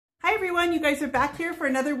everyone, you guys are back here for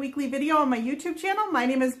another weekly video on my YouTube channel. My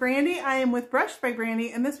name is Brandy. I am with Brush by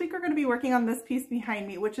Brandy, and this week we're going to be working on this piece behind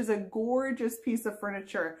me, which is a gorgeous piece of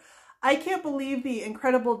furniture. I can't believe the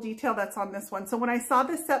incredible detail that's on this one. So when I saw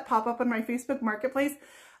this set pop up on my Facebook Marketplace,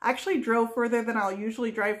 I actually drove further than I'll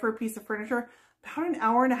usually drive for a piece of furniture, about an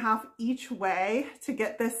hour and a half each way to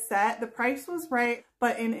get this set. The price was right,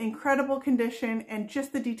 but in incredible condition, and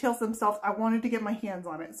just the details themselves, I wanted to get my hands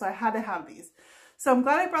on it, so I had to have these. So I'm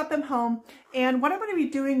glad I brought them home. And what I'm going to be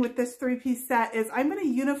doing with this three-piece set is I'm going to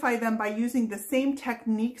unify them by using the same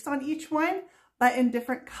techniques on each one, but in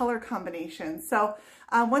different color combinations. So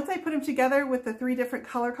once I put them together with the three different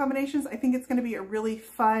color combinations, I think it's going to be a really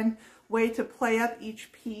fun way to play up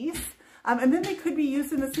each piece. And then they could be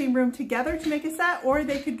used in the same room together to make a set, or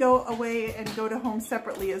they could go away and go to home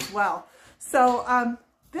separately as well. So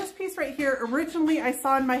this piece right here, originally I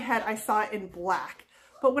saw in my head, I saw it in black.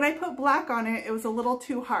 But when I put black on it, it was a little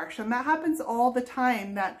too harsh. And that happens all the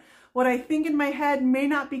time, that what I think in my head may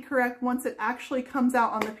not be correct once it actually comes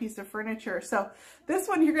out on the piece of furniture. So this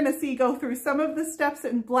one you're gonna see go through some of the steps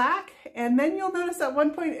in black, and then you'll notice at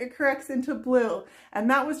one point it corrects into blue. And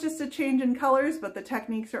that was just a change in colors, but the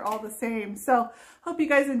techniques are all the same. So hope you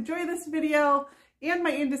guys enjoy this video and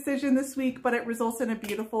my indecision this week, but it results in a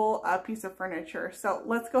beautiful piece of furniture. So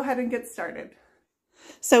let's go ahead and get started.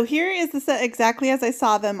 So here is the set exactly as I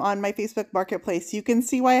saw them on my Facebook Marketplace. You can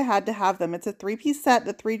see why I had to have them. It's a three-piece set,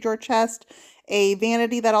 the 3-drawer chest, a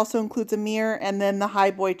vanity that also includes a mirror, and then the high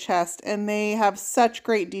boy chest. And they have such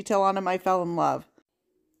great detail on them. I fell in love.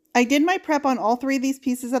 I did my prep on all three of these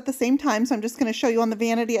pieces at the same time, so I'm just going to show you on the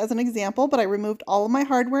vanity as an example, but I removed all of my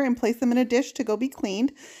hardware and placed them in a dish to go be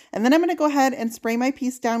cleaned. And then I'm going to go ahead and spray my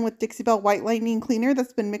piece down with Dixie Belle White Lightning Cleaner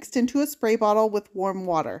that's been mixed into a spray bottle with warm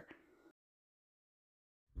water.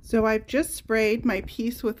 So I've just sprayed my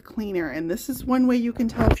piece with cleaner, and this is one way you can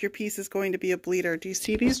tell if your piece is going to be a bleeder. Do you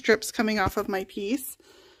see these drips coming off of my piece?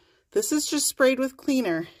 This is just sprayed with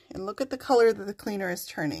cleaner, and look at the color that the cleaner is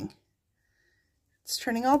turning. It's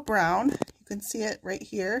turning all brown. You can see it right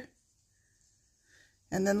here.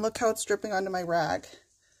 And then look how it's dripping onto my rag.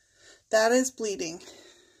 That is bleeding.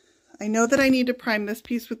 I know that I need to prime this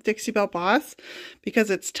piece with Dixie Belle Boss because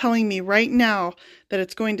it's telling me right now that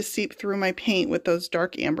it's going to seep through my paint with those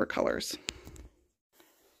dark amber colors.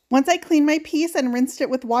 Once I clean my piece and rinsed it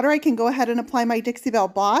with water, I can go ahead and apply my Dixie Belle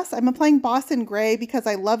Boss. I'm applying Boss in gray because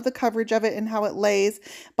I love the coverage of it and how it lays.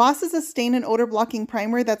 Boss is a stain and odor blocking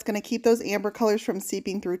primer that's going to keep those amber colors from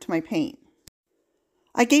seeping through to my paint.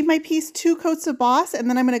 I gave my piece 2 coats of Boss, and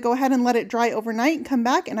then I'm going to go ahead and let it dry overnight and come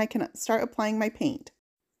back and I can start applying my paint.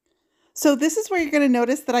 So this is where you're going to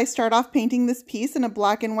notice that I start off painting this piece in a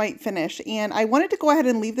black and white finish, and I wanted to go ahead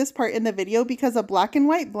and leave this part in the video because a black and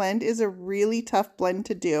white blend is a really tough blend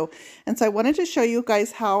to do. And so I wanted to show you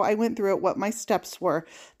guys how I went through it, what my steps were.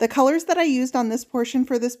 The colors that I used on this portion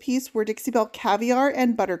for this piece were Dixie Belle Caviar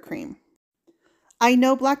and Buttercream. I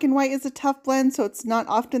know black and white is a tough blend, so it's not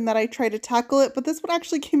often that I try to tackle it, but this one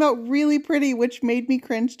actually came out really pretty, which made me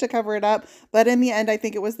cringe to cover it up. But in the end, I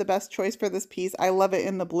think it was the best choice for this piece. I love it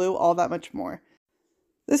in the blue all that much more.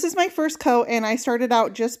 This is my first coat, and I started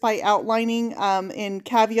out just by outlining in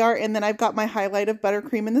Caviar, and then I've got my highlight of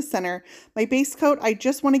Buttercream in the center. My base coat, I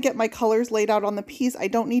just want to get my colors laid out on the piece. I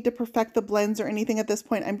don't need to perfect the blends or anything at this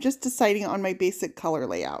point. I'm just deciding on my basic color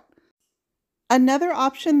layout. Another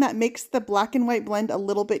option that makes the black and white blend a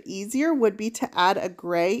little bit easier would be to add a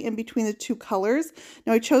gray in between the two colors.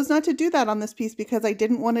 Now I chose not to do that on this piece because I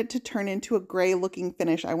didn't want it to turn into a gray looking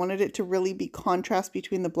finish. I wanted it to really be contrast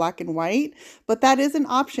between the black and white, but that is an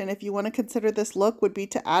option if you want to consider this look, would be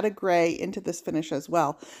to add a gray into this finish as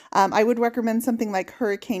well. I would recommend something like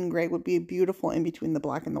Hurricane Gray would be beautiful in between the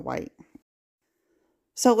black and the white.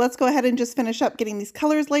 So let's go ahead and just finish up getting these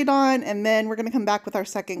colors laid on, and then we're going to come back with our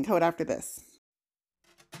second coat after this.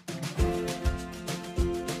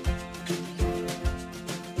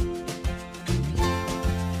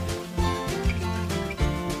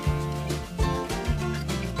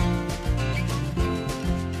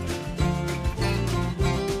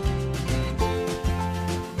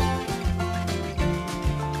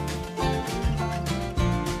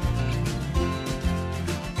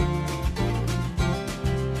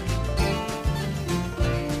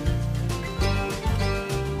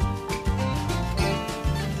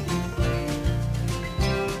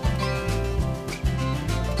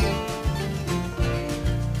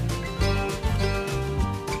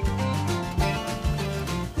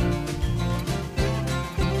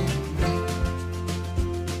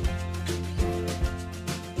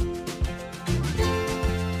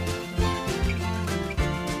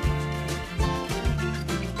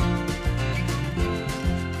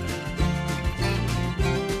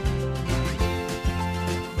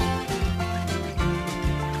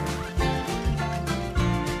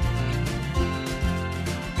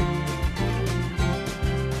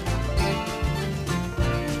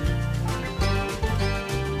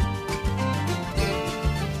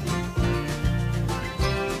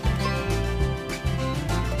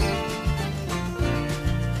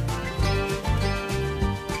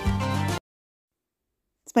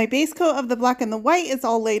 My base coat of the black and the white is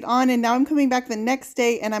all laid on, and now I'm coming back the next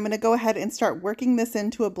day and I'm going to go ahead and start working this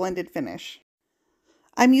into a blended finish.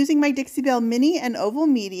 I'm using my Dixie Belle Mini and Oval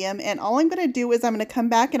Medium, and all I'm going to do is I'm going to come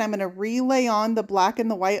back and I'm going to relay on the black and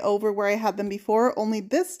the white over where I had them before, only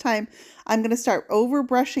this time I'm going to start over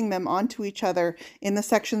brushing them onto each other in the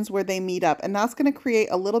sections where they meet up, and that's going to create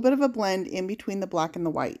a little bit of a blend in between the black and the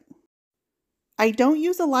white. I don't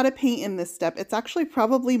use a lot of paint in this step. It's actually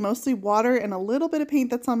probably mostly water and a little bit of paint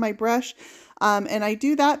that's on my brush. And I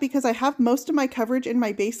do that because I have most of my coverage in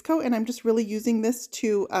my base coat and I'm just really using this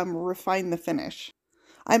to refine the finish.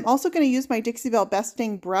 I'm also going to use my Dixie Belle Best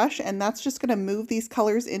Dang brush, and that's just going to move these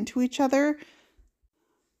colors into each other.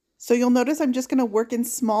 So you'll notice I'm just going to work in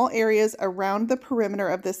small areas around the perimeter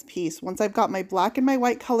of this piece. Once I've got my black and my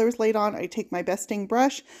white colors laid on, I take my Best Dang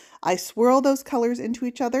brush, I swirl those colors into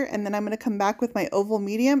each other, and then I'm going to come back with my Oval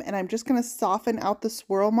Medium and I'm just going to soften out the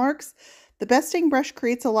swirl marks. The Best Dang brush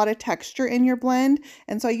creates a lot of texture in your blend,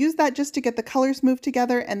 and so I use that just to get the colors moved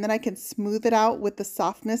together, and then I can smooth it out with the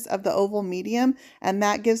softness of the Oval Medium, and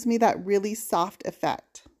that gives me that really soft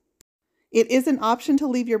effect. It is an option to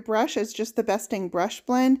leave your brush as just the Best Dang brush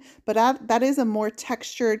blend, but that is a more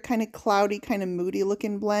textured, kind of cloudy, kind of moody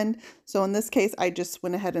looking blend. So in this case, I just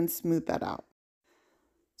went ahead and smoothed that out.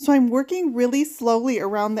 So I'm working really slowly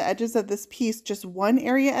around the edges of this piece, just one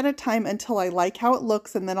area at a time until I like how it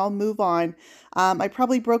looks, and then I'll move on. I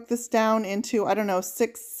probably broke this down into, I don't know,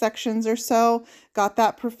 6 sections or so, got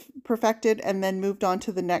that perfected, and then moved on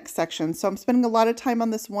to the next section. So I'm spending a lot of time on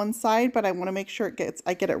this one side, but I want to make sure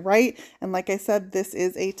I get it right. And like I said, this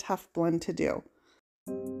is a tough blend to do.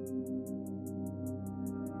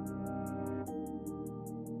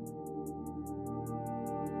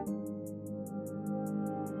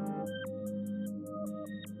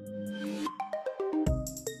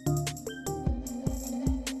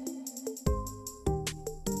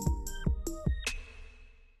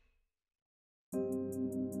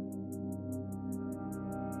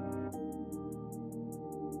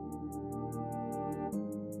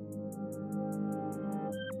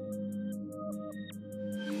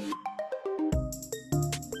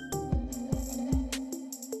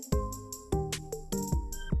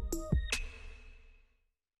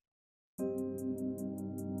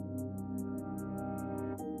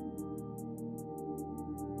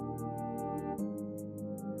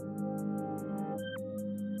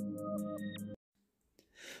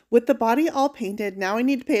 With the body all painted, now I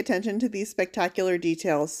need to pay attention to these spectacular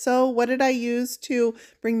details. So what did I use to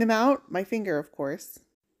bring them out? My finger, of course.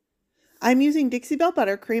 I'm using Dixie Belle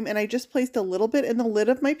Buttercream, and I just placed a little bit in the lid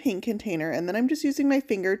of my paint container, and then I'm just using my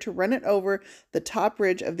finger to run it over the top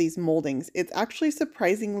ridge of these moldings. It's actually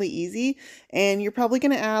surprisingly easy, and you're probably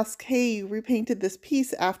going to ask, hey, you repainted this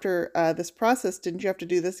piece after this process. Didn't you have to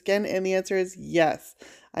do this again? And the answer is yes.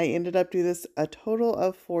 I ended up doing this a total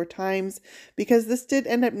of 4 times because this did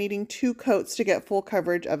end up needing 2 coats to get full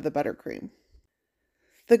coverage of the buttercream.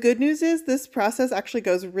 The good news is this process actually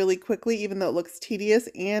goes really quickly, even though it looks tedious,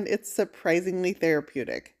 and it's surprisingly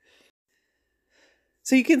therapeutic.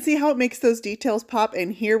 So you can see how it makes those details pop,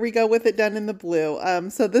 and here we go with it done in the blue.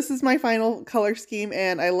 So this is my final color scheme,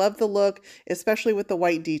 and I love the look, especially with the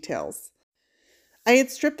white details. I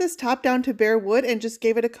had stripped this top down to bare wood and just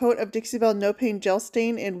gave it a coat of Dixie Belle No Pain Gel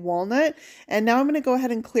Stain in Walnut, and now I'm going to go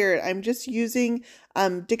ahead and clear it. I'm just using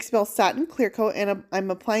Dixie Belle Satin Clear Coat, and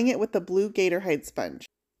I'm applying it with the blue Gator Hide sponge.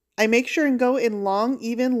 I make sure and go in long,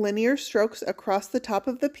 even, linear strokes across the top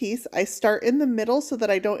of the piece. I start in the middle so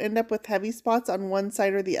that I don't end up with heavy spots on one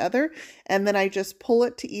side or the other, and then I just pull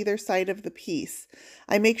it to either side of the piece.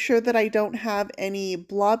 I make sure that I don't have any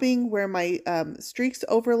blobbing where my streaks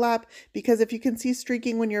overlap, because if you can see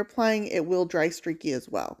streaking when you're applying, it will dry streaky as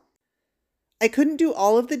well. I couldn't do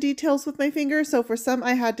all of the details with my finger, so for some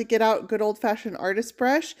I had to get out good old-fashioned artist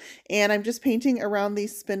brush, and I'm just painting around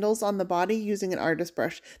these spindles on the body using an artist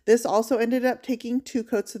brush. This also ended up taking 2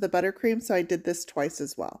 coats of the buttercream, so I did this twice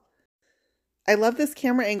as well. I love this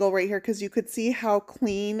camera angle right here because you could see how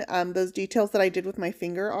clean those details that I did with my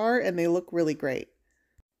finger are, and they look really great.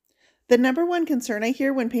 The number one concern I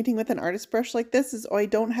hear when painting with an artist brush like this is, oh, I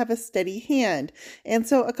don't have a steady hand. And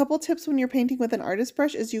so a couple tips when you're painting with an artist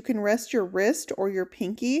brush is you can rest your wrist or your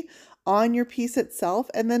pinky on your piece itself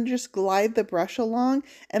and then just glide the brush along,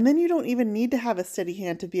 and then you don't even need to have a steady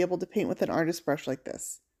hand to be able to paint with an artist brush like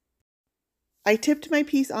this. I tipped my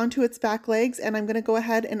piece onto its back legs, and I'm going to go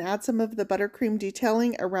ahead and add some of the buttercream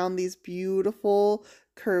detailing around these beautiful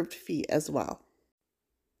curved feet as well.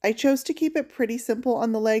 I chose to keep it pretty simple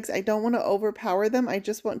on the legs. I don't want to overpower them. I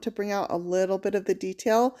just want to bring out a little bit of the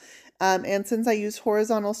detail. And since I use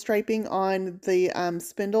horizontal striping on the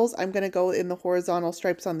spindles, I'm going to go in the horizontal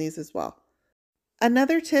stripes on these as well.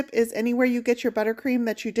 Another tip is anywhere you get your buttercream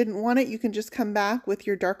that you didn't want it, you can just come back with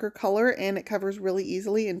your darker color and it covers really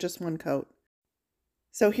easily in just one coat.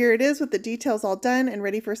 So here it is with the details all done and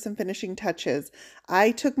ready for some finishing touches.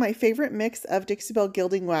 I took my favorite mix of Dixie Belle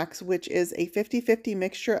gilding wax, which is a 50-50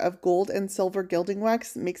 mixture of gold and silver gilding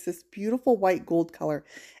wax. It makes this beautiful white gold color.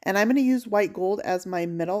 And I'm going to use white gold as my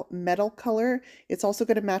metal color. It's also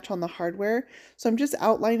going to match on the hardware. So I'm just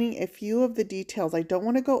outlining a few of the details. I don't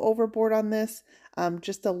want to go overboard on this.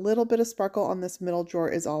 Just a little bit of sparkle on this middle drawer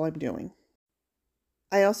is all I'm doing.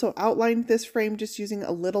 I also outlined this frame just using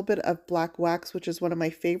a little bit of black wax, which is one of my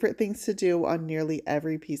favorite things to do on nearly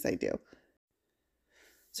every piece I do.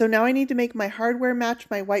 So now I need to make my hardware match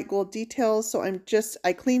my white gold details. So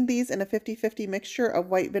I cleaned these in a 50-50 mixture of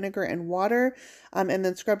white vinegar and water, and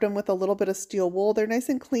then scrubbed them with a little bit of steel wool. They're nice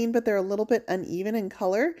and clean, but they're a little bit uneven in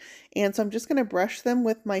color. And so I'm just going to brush them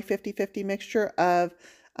with my 50-50 mixture of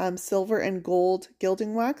silver and gold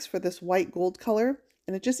gilding wax for this white gold color.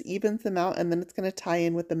 And it just evens them out, and then it's going to tie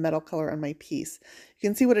in with the metal color on my piece. You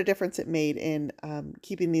can see what a difference it made in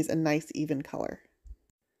keeping these a nice even color.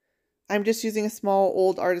 I'm just using a small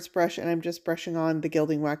old artist brush, and I'm just brushing on the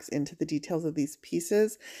gilding wax into the details of these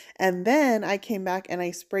pieces. And then I came back and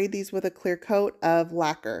I sprayed these with a clear coat of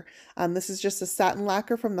lacquer. This is just a satin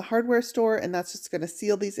lacquer from the hardware store, and that's just going to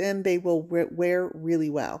seal these in. They will wear really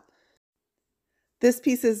well. This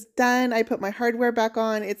piece is done. I put my hardware back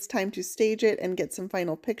on. It's time to stage it and get some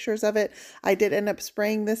final pictures of it. I did end up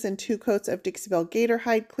spraying this in 2 coats of Dixie Belle Gator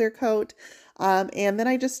Hide clear coat. And then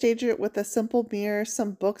I just staged it with a simple mirror,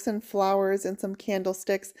 some books and flowers, and some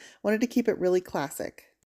candlesticks. Wanted to keep it really classic.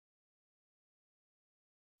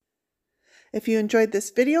 If you enjoyed this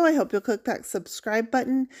video, I hope you'll click that subscribe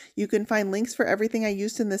button. You can find links for everything I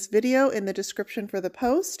used in this video in the description for the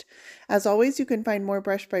post. As always, you can find more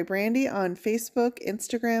Brush by Brandy on Facebook,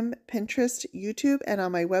 Instagram, Pinterest, YouTube, and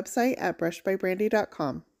on my website at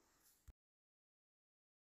brushbybrandy.com.